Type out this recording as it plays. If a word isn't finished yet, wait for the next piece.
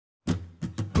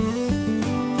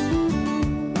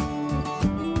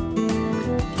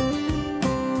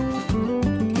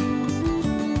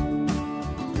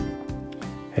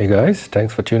Hey guys,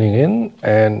 thanks for tuning in,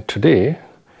 and today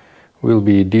we'll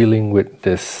be dealing with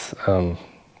this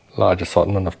large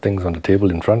assortment of things on the table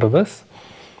in front of us,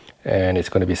 and it's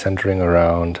going to be centering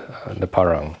around the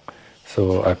parang.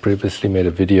 So I previously made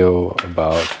a video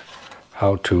about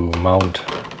how to mount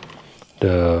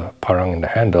the parang in the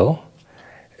handle,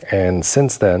 and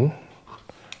since then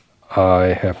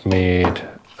I have made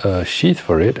a sheath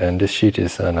for it, and this sheath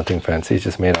is nothing fancy, it's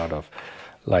just made out of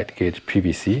light gauge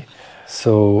PVC.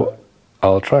 So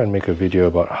I'll try and make a video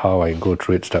about how I go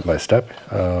through it step by step.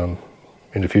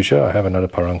 In the future I have another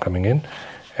parang coming in,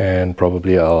 and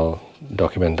probably I'll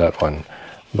document that one.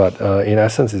 But in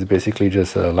essence it's basically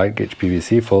just a light gauge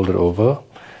PVC folded over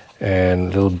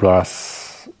and little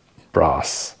brass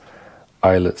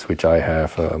eyelets which I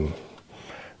have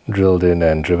drilled in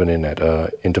and driven in at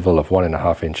an interval of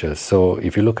 1.5 inches. So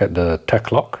if you look at the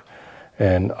tech lock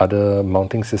and other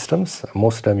mounting systems,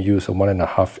 most of them use a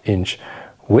 1.5 inch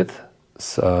width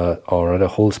or rather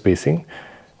hole spacing.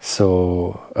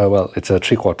 So well, it's a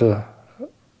 3/4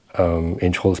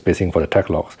 inch hole spacing for the tech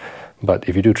locks, but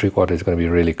if you do 3/4 it's going to be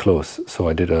really close. So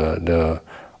I did the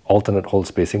alternate hole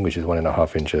spacing, which is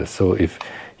 1.5 inches. So if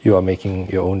you are making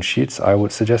your own sheets, I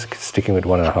would suggest sticking with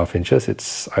 1.5 inches.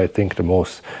 It's, I think, the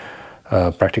most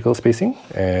practical spacing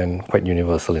and quite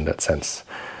universal in that sense.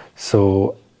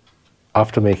 So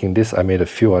after making this, I made a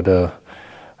few other,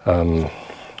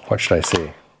 what should I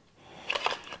say,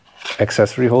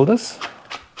 accessory holders.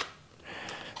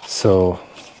 So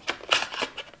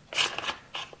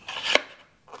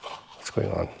what's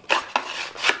going on?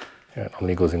 Yeah, it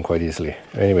normally goes in quite easily.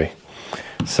 Anyway,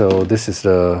 so this is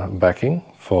the backing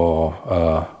for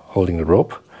holding the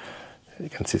rope. You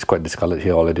can see it's quite discolored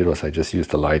here. All I did was I just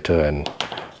used a lighter and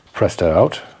pressed that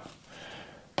out.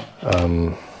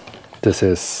 This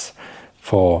is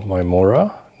for my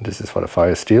Mora. This is for the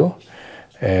fire steel,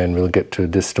 and we'll get to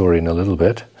this story in a little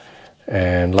bit.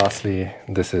 And lastly,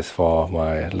 this is for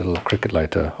my little cricket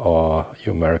lighter, or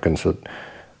you Americans would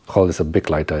call this a big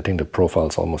lighter. I think the profile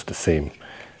is almost the same.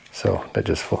 So that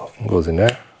just goes in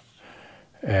there.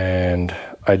 And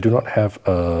I do not have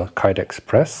a Kydex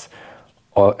press.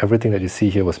 Everything that you see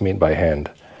here was made by hand,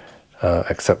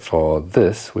 except for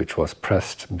this, which was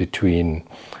pressed between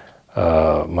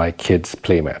my kids'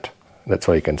 playmat. That's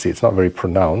why you can see it's not very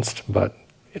pronounced, but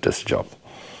it does the job.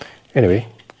 Anyway,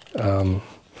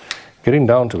 getting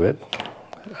down to it,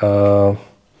 I'll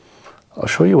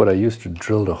show you what I used to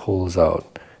drill the holes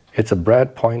out. It's a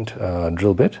brad point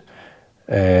drill bit,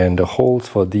 and the holes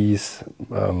for these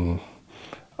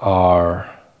are,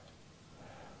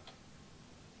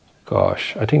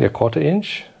 gosh, I think they're 1/4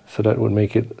 inch, so that would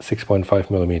make it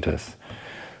 6.5 millimeters.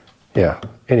 Yeah,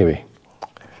 anyway,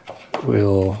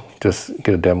 we'll just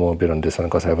get a demo a bit on this one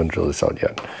because I haven't drilled this out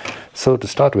yet. So to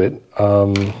start with,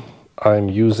 I'm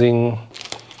using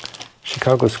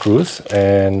Chicago screws,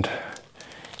 and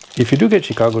if you do get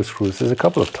Chicago screws, there's a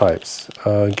couple of types.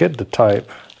 Get the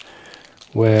type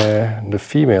where the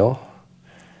female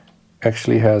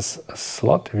actually has a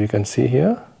slot, if you can see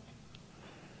here.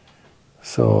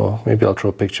 So maybe I'll throw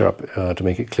a picture up to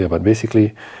make it clear, but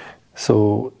basically,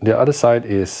 so the other side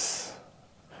is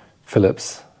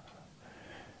Phillips,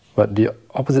 but the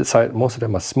opposite side, most of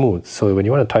them are smooth. So when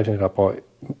you want to tighten it up, or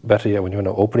better yet, when you want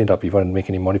to open it up, you want to make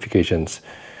any modifications,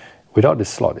 without this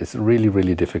slot, it's really,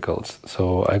 really difficult.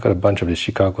 So I got a bunch of the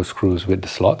Chicago screws with the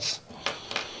slots,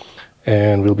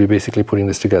 and we'll be basically putting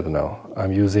this together now.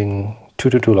 I'm using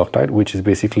 2-to-2 Loctite, which is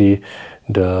basically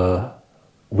the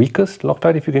weakest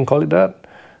Loctite, if you can call it that.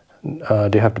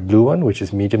 They have the blue one, which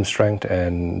is medium strength,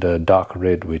 and the dark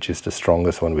red, which is the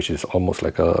strongest one, which is almost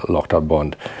like a locked-out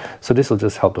bond. So this will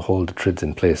just help to hold the threads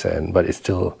in place, but it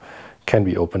still can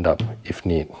be opened up if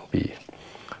need be.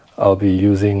 I'll be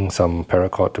using some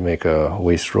Paracord to make a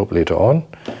waist rope later on,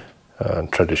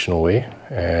 traditional way,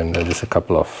 and just a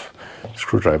couple of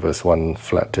screwdrivers, one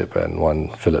flat tip and one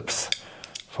Phillips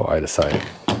for either side.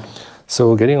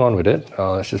 So getting on with it,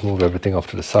 let's just move everything off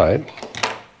to the side.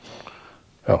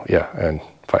 Oh yeah, and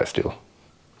fire steel.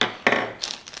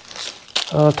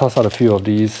 I'll toss out a few of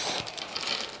these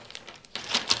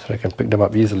so I can pick them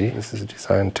up easily. This is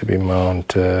designed to be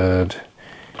mounted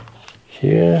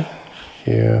here,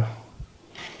 here.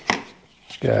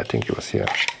 Yeah, I think it was here.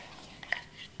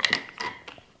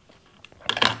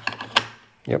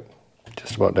 Yep,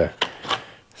 just about there.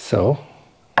 So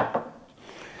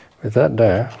with that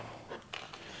there,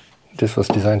 this was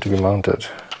designed to be mounted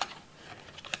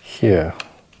here.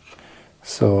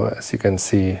 So as you can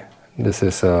see, this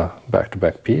is a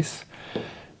back-to-back piece,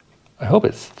 I hope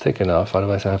it's thick enough,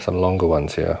 otherwise I have some longer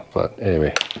ones here. But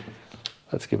anyway,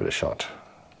 let's give it a shot.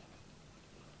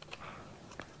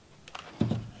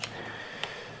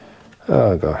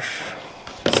 Oh gosh,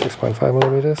 6.5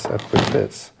 millimeters, that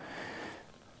fits.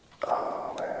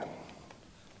 Oh man.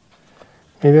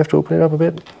 Maybe I have to open it up a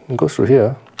bit. It goes through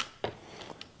here.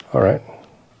 Alright.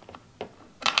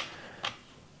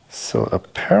 So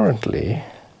apparently,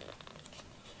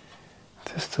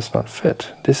 this does not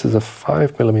fit. This is a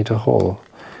 5 millimeter hole.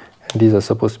 And these are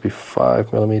supposed to be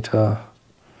 5 millimeter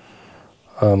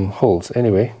holes.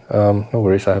 Anyway, no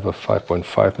worries, I have a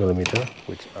 5.5 millimeter,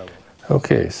 which I will.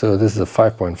 Okay, so this is a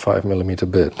 5.5 millimeter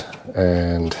bit,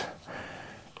 and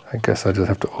I guess I just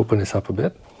have to open this up a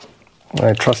bit.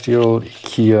 My trusty old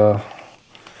IKEA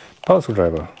power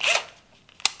screwdriver.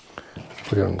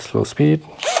 Put it on slow speed.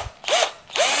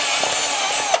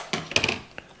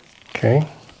 Okay,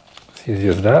 it's easy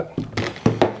as that.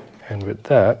 And with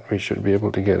that, we should be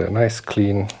able to get a nice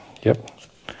clean,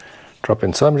 drop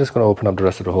in. So I'm just going to open up the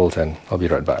rest of the holes and I'll be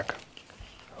right back.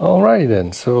 Alrighty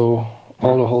then, so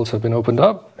all the holes have been opened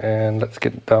up, and let's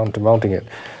get down to mounting it.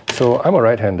 So I'm a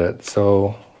right-handed,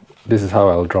 so this is how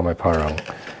I'll draw my power arm.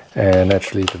 And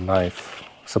actually the knife,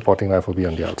 supporting knife, will be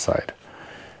on the outside.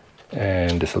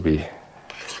 And this will be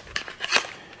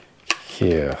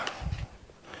here,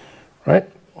 right?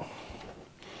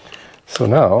 So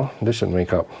now this should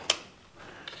make up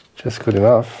just good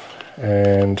enough,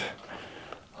 and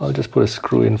I'll just put a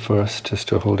screw in first just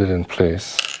to hold it in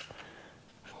place.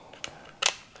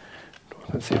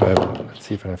 Let's see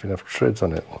if I have enough threads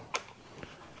on it,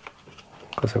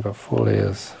 because I've got 4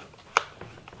 layers.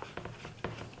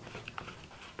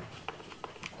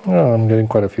 Oh, I'm getting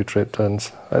quite a few thread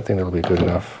turns. I think that'll be good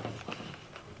enough.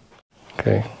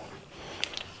 Okay,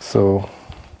 so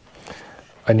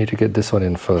I need to get this one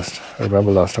in first. I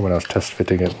remember last time when I was test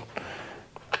fitting it,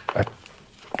 I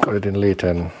got it in late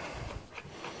and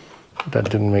that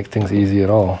didn't make things easy at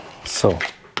all. So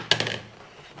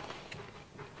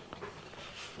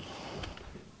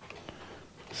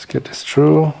let's get this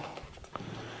through,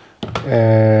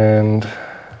 and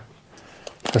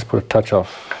let's put a touch of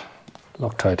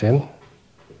Loctite in,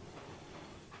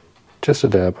 just a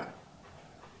dab,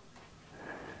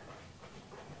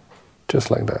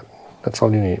 just like that. That's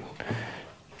all you need.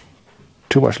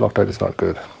 Too much Loctite is not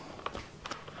good.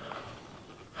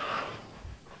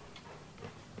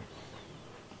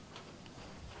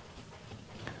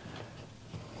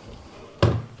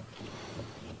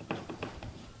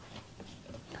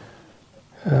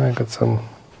 I got some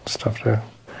stuff there.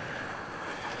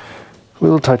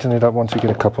 We'll tighten it up once we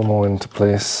get a couple more into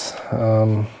place.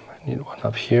 I need one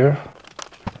up here.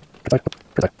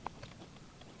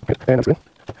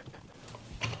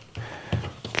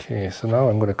 Okay, so now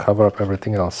I'm going to cover up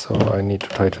everything else, so I need to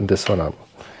tighten this one up,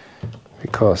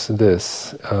 because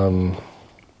this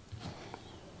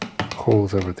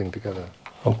holds everything together.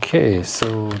 Okay,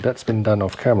 so that's been done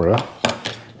off camera,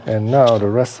 and now the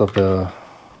rest of the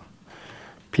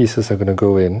pieces are going to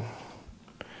go in.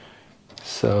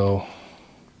 So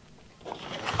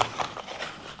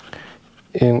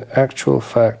in actual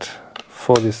fact,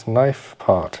 for this knife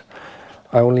part,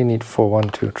 I only need 4, 1,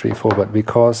 2, 3, 4, but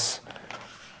because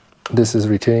this is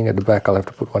retaining at the back, I'll have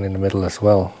to put one in the middle as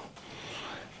well.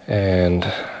 And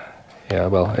yeah,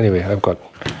 well, anyway, I've got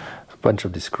a bunch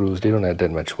of these screws. They don't add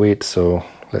that much weight, so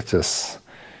let's just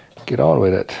get on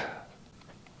with it.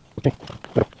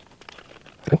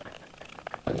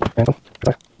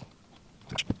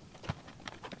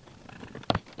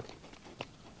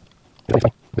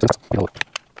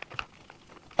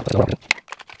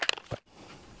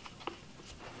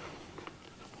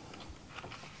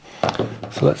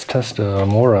 So let's test the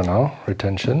Mora now,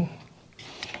 retention.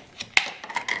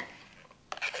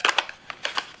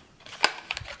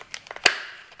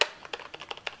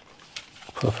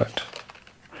 Perfect.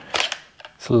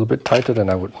 It's a little bit tighter than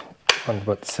I would want,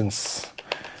 but since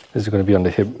this is going to be on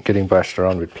the hip, getting bashed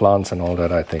around with plants and all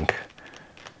that, I think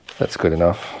that's good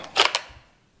enough.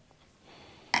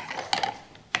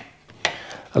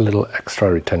 A little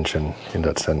extra retention in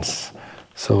that sense.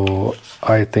 So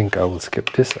I think I will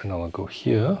skip this and I'll go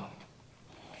here.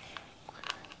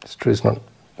 This thread is not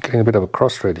getting a bit of a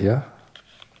cross thread here.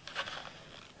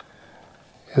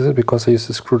 Is it because I used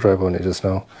a screwdriver on it just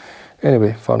now?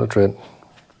 Anyway, found a thread.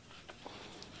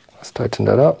 Let's tighten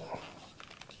that up.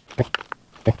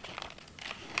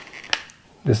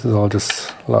 This is all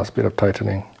just last bit of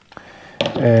tightening.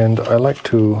 And I like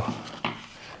to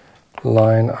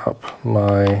line up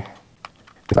my...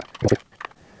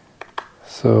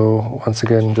 So once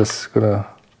again, just gonna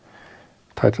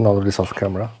tighten all of this off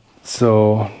camera.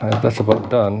 So that's about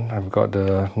done. I've got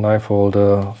the knife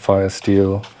holder, fire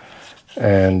steel,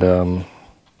 and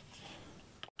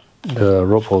the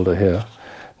rope holder here.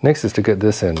 Next is to get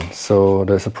this in. So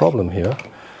there's a problem here,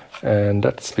 and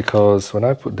that's because when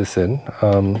I put this in,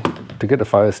 to get the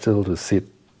fire steel to sit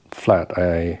flat,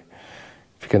 if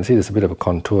you can see, there's a bit of a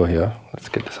contour here. Let's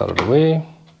get this out of the way.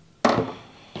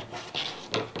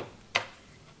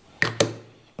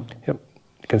 Yep,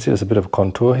 you can see there's a bit of a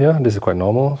contour here. This is quite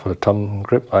normal for the thumb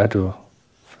grip. I had to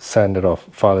sand it off,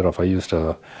 file it off. I used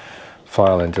a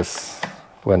file and just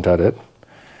went at it.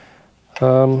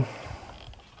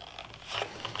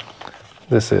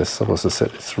 This is supposed to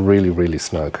sit, it's really, really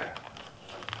snug.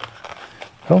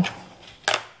 Oh,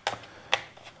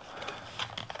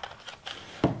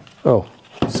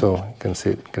 so you can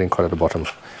see it getting caught at the bottom.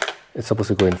 It's supposed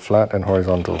to go in flat and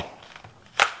horizontal.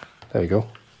 There you go.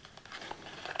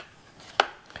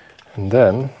 And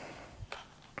then,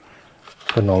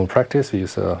 for normal practice, we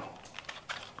use a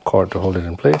cord to hold it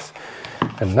in place.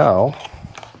 And now,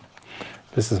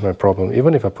 this is my problem.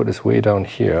 Even if I put this way down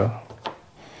here,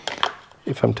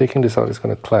 if I'm taking this out, it's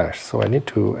going to clash. So I need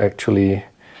to actually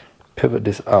pivot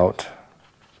this out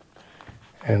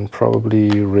and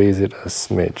probably raise it a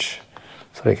smidge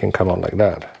so it can come out like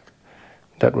that.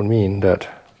 That would mean that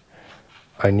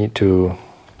I need to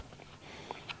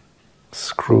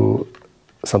screw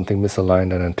something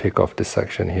misaligned and then take off this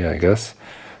section here, I guess.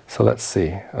 So let's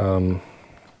see.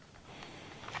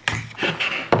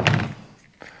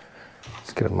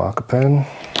 Let's get a marker pen.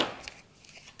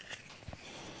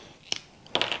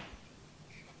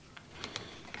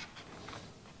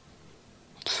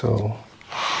 So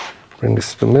bring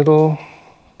this to the middle,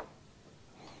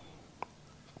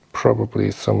 probably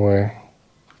somewhere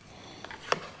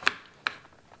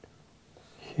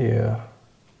here.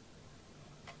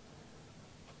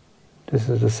 This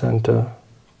is the center.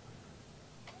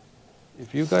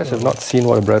 If you guys have not seen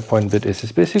what a breadpoint bit is,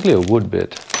 it's basically a wood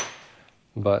bit,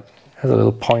 but it has a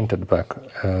little point at the back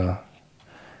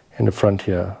in the front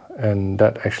here, and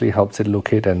that actually helps it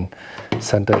locate and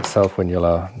center itself when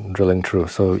you're drilling through.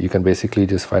 So you can basically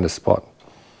just find a spot,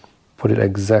 put it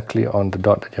exactly on the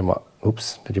dot that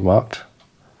you marked,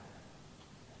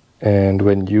 and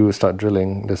when you start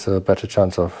drilling, there's a better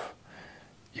chance of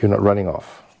you not running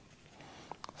off.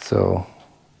 So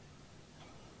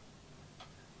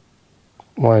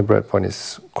my breadpoint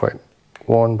is quite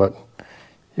worn, but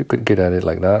you could get at it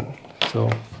like that. So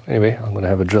anyway, I'm going to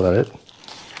have a drill at it and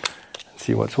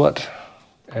see what's what.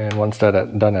 And once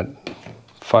that's done at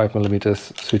 5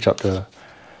 millimeters, switch up the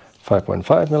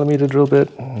 5.5 millimeter drill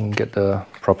bit and get the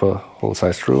proper hole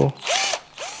size through.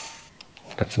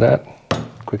 That's that,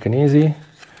 quick and easy.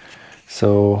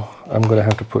 So I'm going to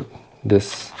have to put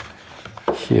this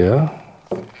here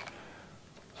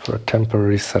for a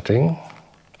temporary setting.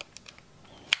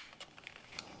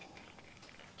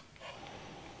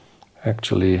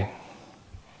 Actually,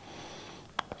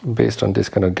 based on this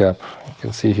kind of gap, you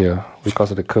can see here, because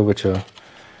of the curvature,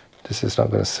 this is not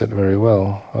going to sit very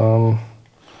well,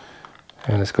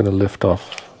 and it's going to lift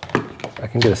off. I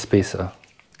can get a spacer.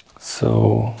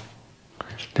 So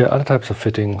there are other types of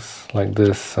fittings like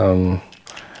this,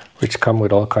 which come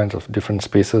with all kinds of different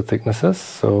spacer thicknesses.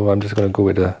 So I'm just going to go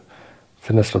with the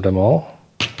thinnest of them all,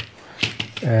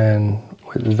 and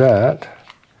with that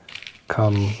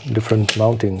come different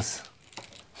mountings.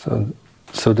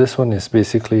 So this one is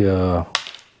basically a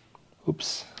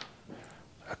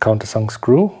countersunk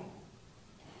screw,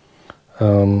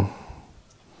 a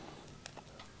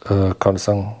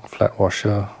countersunk flat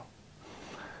washer,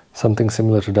 something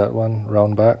similar to that one,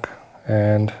 round back,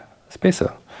 and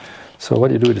spacer. So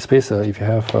what you do with the spacer, if you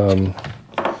have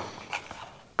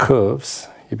curves,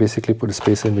 you basically put a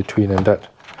spacer in between, and that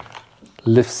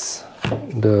lifts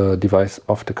the device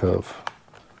off the curve,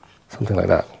 something like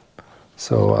that.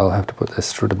 So I'll have to put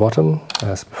this through the bottom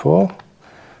as before.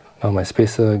 Now my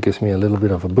spacer gives me a little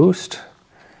bit of a boost,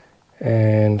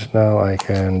 and now I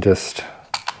can just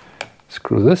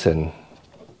screw this in,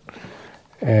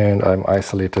 and I'm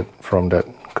isolated from that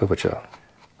curvature.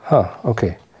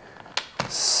 Okay.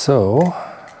 So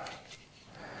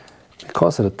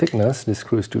because of the thickness, this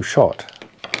screw is too short.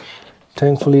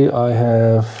 Thankfully I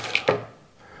have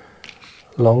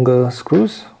longer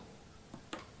screws.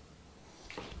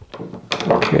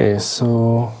 Okay,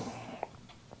 so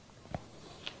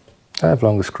I have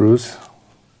longer screws.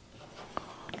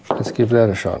 Let's give that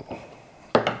a shot.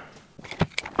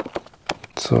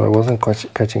 So I wasn't quite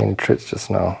catching any threads just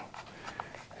now,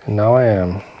 and now I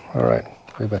am. All right,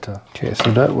 way better. Okay,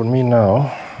 so that would mean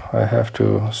now I have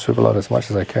to swivel out as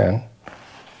much as I can,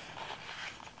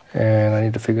 and I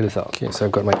need to figure this out. Okay, so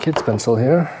I've got my kid's pencil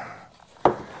here.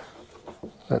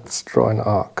 let's draw an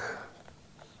arc.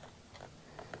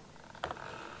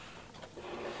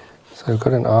 So I've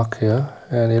got an arc here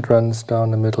and it runs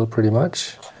down the middle pretty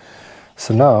much.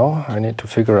 So now I need to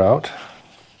figure out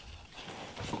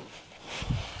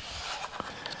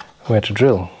where to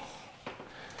drill.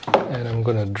 And I'm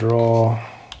going to draw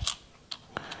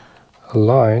a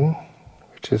line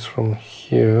which is from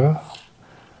here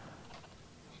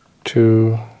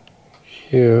to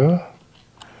here.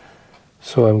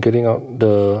 So I'm getting out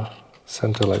the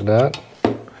center like that.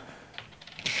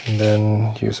 And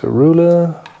then use a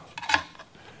ruler.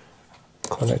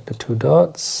 Connect the two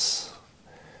dots.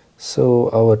 So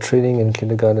our training in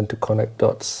kindergarten to connect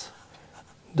dots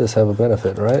does have a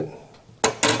benefit, right?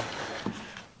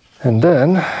 And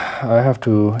then I have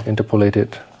to interpolate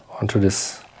it onto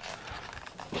this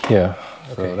here.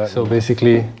 Okay, so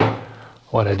basically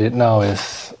what I did now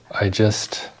is I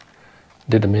just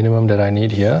did the minimum that I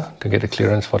need here to get the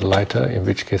clearance for the lighter, in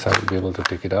which case I will be able to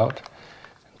take it out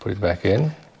and put it back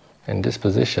in. In this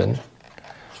position,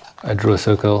 I drew a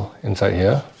circle inside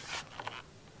here,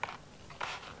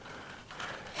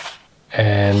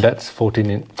 and that's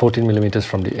 14 millimeters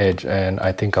from the edge, and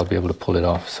I think I'll be able to pull it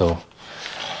off. So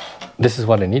this is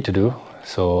what I need to do,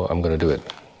 so I'm going to do it.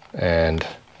 And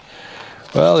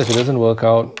well, if it doesn't work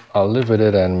out, I'll live with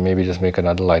it and maybe just make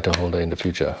another lighter holder in the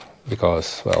future,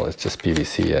 because, well, it's just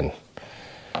PVC, and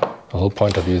the whole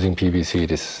point of using PVC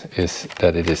is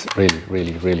that it is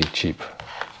really cheap.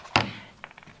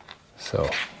 So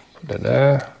put that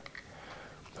there,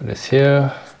 put this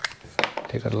here,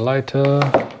 take out a lighter,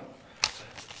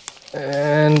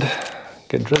 and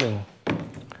get drilling.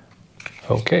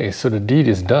 Okay, so the deed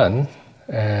is done,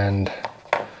 and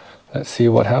let's see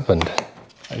what happened.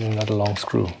 I need another long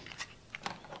screw.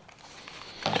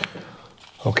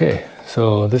 Okay,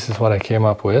 so this is what I came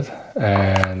up with,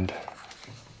 and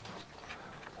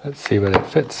let's see whether it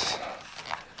fits.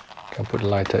 I can put the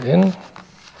lighter in.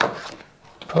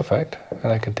 Perfect,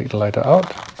 and I can take the lighter out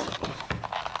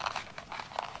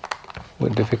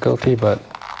with difficulty, but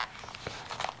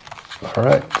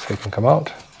alright, so it can come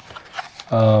out.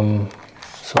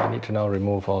 So I need to now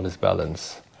remove all this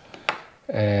balance,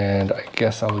 and I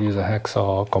guess I'll use a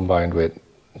hacksaw combined with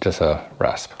just a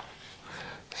rasp.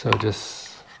 So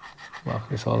just mark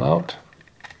this all out.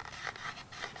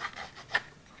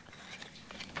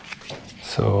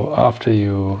 So after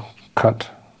you cut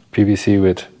PVC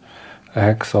with a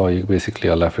hacksaw, you basically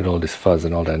are left with all this fuzz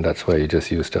and all that, and that's where you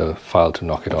just use the file to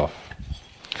knock it off.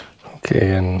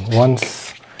 Okay, and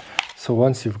once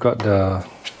you've got the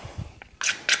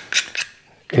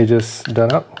edges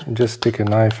done up, just take a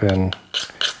knife and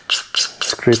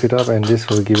scrape it up, and this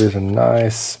will give it a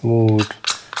nice, smooth,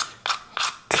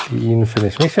 clean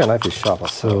finish. Make sure your knife is sharp.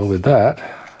 So with that,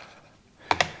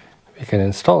 we can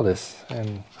install this.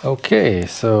 And okay,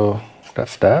 so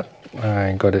that's that.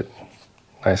 I got it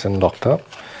nice and locked up.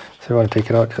 So if you want to take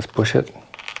it out, just push it,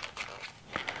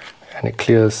 and it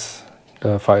clears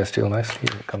the fire steel nicely,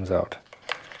 and it comes out.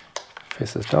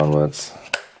 Faces downwards,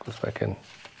 goes back in.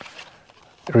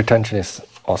 The retention is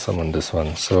awesome on this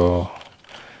one. So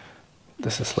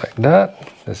this is like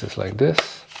that, this is like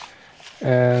this,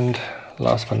 and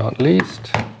last but not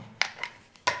least,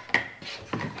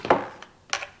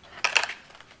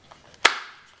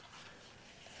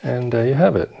 and there you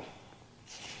have it.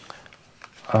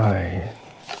 I'm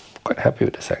quite happy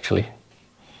with this actually.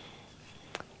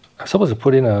 I'm supposed to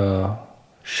put in a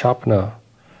sharpener,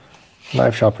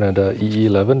 knife sharpener, the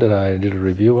EE11 that I did a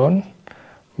review on,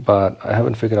 but I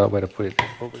haven't figured out where to put it.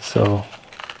 So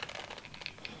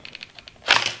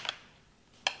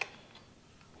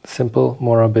simple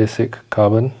Mora basic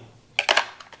carbon.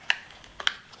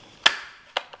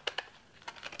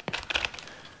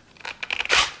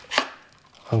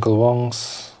 Uncle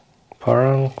Wong's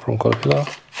parang from Kolpila.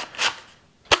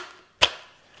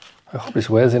 I hope this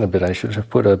wears in a bit. I should have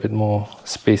put a bit more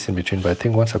space in between, but I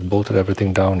think once I've bolted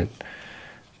everything down, it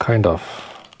kind of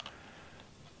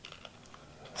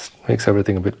makes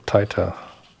everything a bit tighter.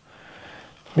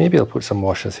 Maybe I'll put some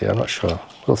washers here, I'm not sure.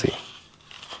 We'll see.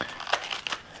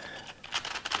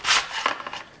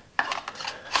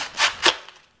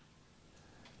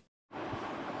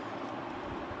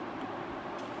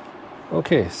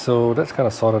 Okay, so that's kind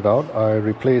of sorted out. I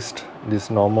replaced these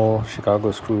normal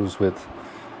Chicago screws with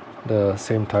the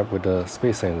same type with the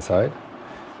spacer inside,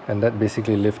 and that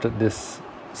basically lifted this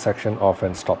section off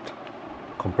and stopped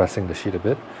compressing the sheet a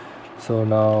bit. So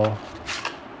now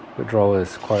withdrawal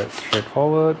is quite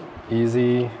straightforward,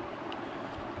 easy.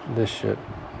 This should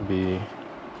be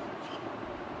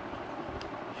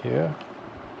here.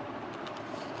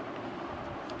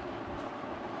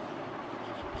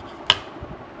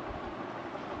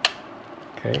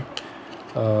 Okay,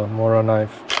 Mora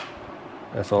knife,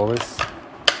 as always,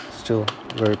 still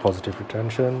very positive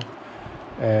retention,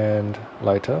 and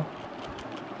lighter.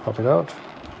 Pop it out,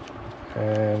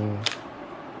 and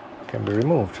can be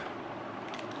removed.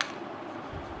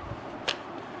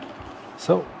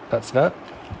 So that's that.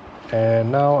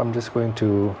 And now I'm just going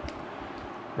to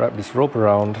wrap this rope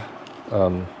around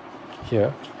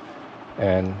here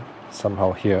and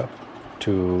somehow here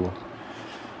to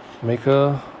make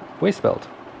a waist belt.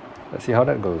 Let's see how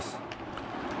that goes.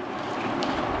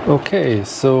 Okay,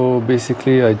 so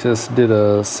basically I just did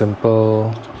a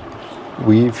simple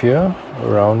weave here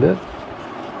around it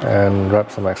and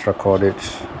wrap some extra cordage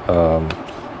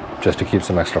just to keep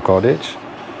some extra cordage,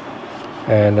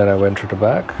 and then I went through the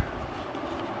back,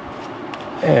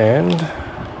 and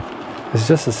it's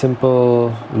just a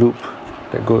simple loop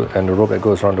that goes, and the rope that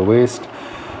goes around the waist.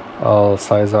 I'll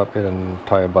size up it and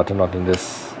tie a button knot in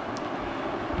this.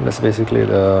 And that's basically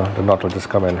the knot will just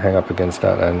come and hang up against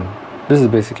that, and this is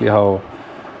basically how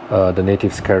the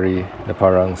natives carry the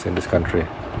parangs in this country.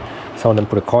 Some of them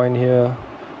put a coin here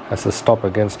as a stop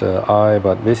against the eye,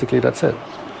 but basically that's it.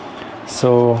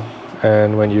 So,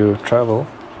 and when you travel,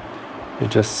 you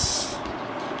just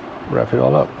wrap it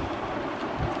all up.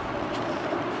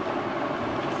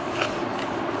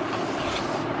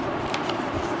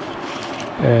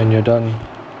 And you're done.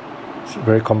 It's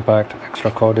very compact,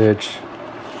 extra cordage.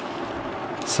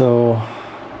 So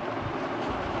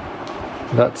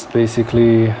that's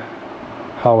basically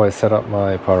how I set up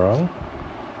my parang.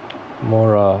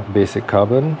 Mora basic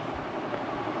carbon,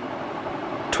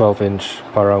 12-inch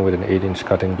parang with an 8-inch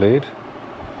cutting blade,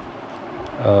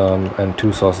 and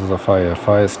 2 sources of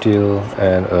fire steel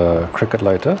and a cricket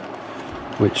lighter,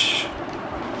 which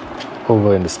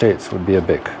over in the States would be a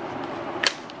Bic.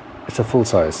 It's a full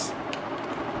size.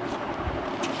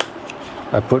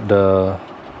 I put the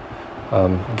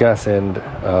gas end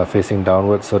facing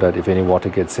downwards so that if any water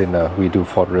gets in, we do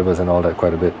ford rivers and all that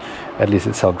quite a bit. At least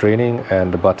it's self-draining,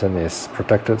 and the button is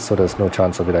protected, so there's no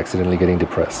chance of it accidentally getting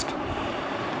depressed.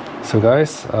 So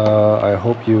guys, I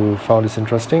hope you found this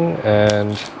interesting,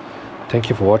 and thank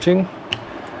you for watching.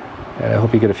 And I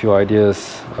hope you get a few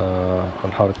ideas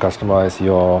on how to customize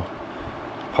your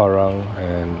parang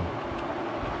and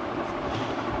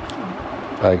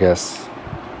I guess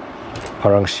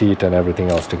parang sheet and everything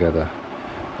else together.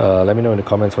 Let me know in the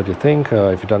comments what you think,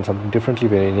 if you've done something differently,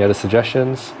 if you have any other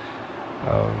suggestions.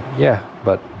 Yeah,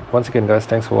 but once again guys,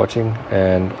 thanks for watching,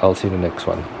 and I'll see you in the next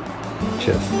one.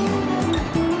 Cheers.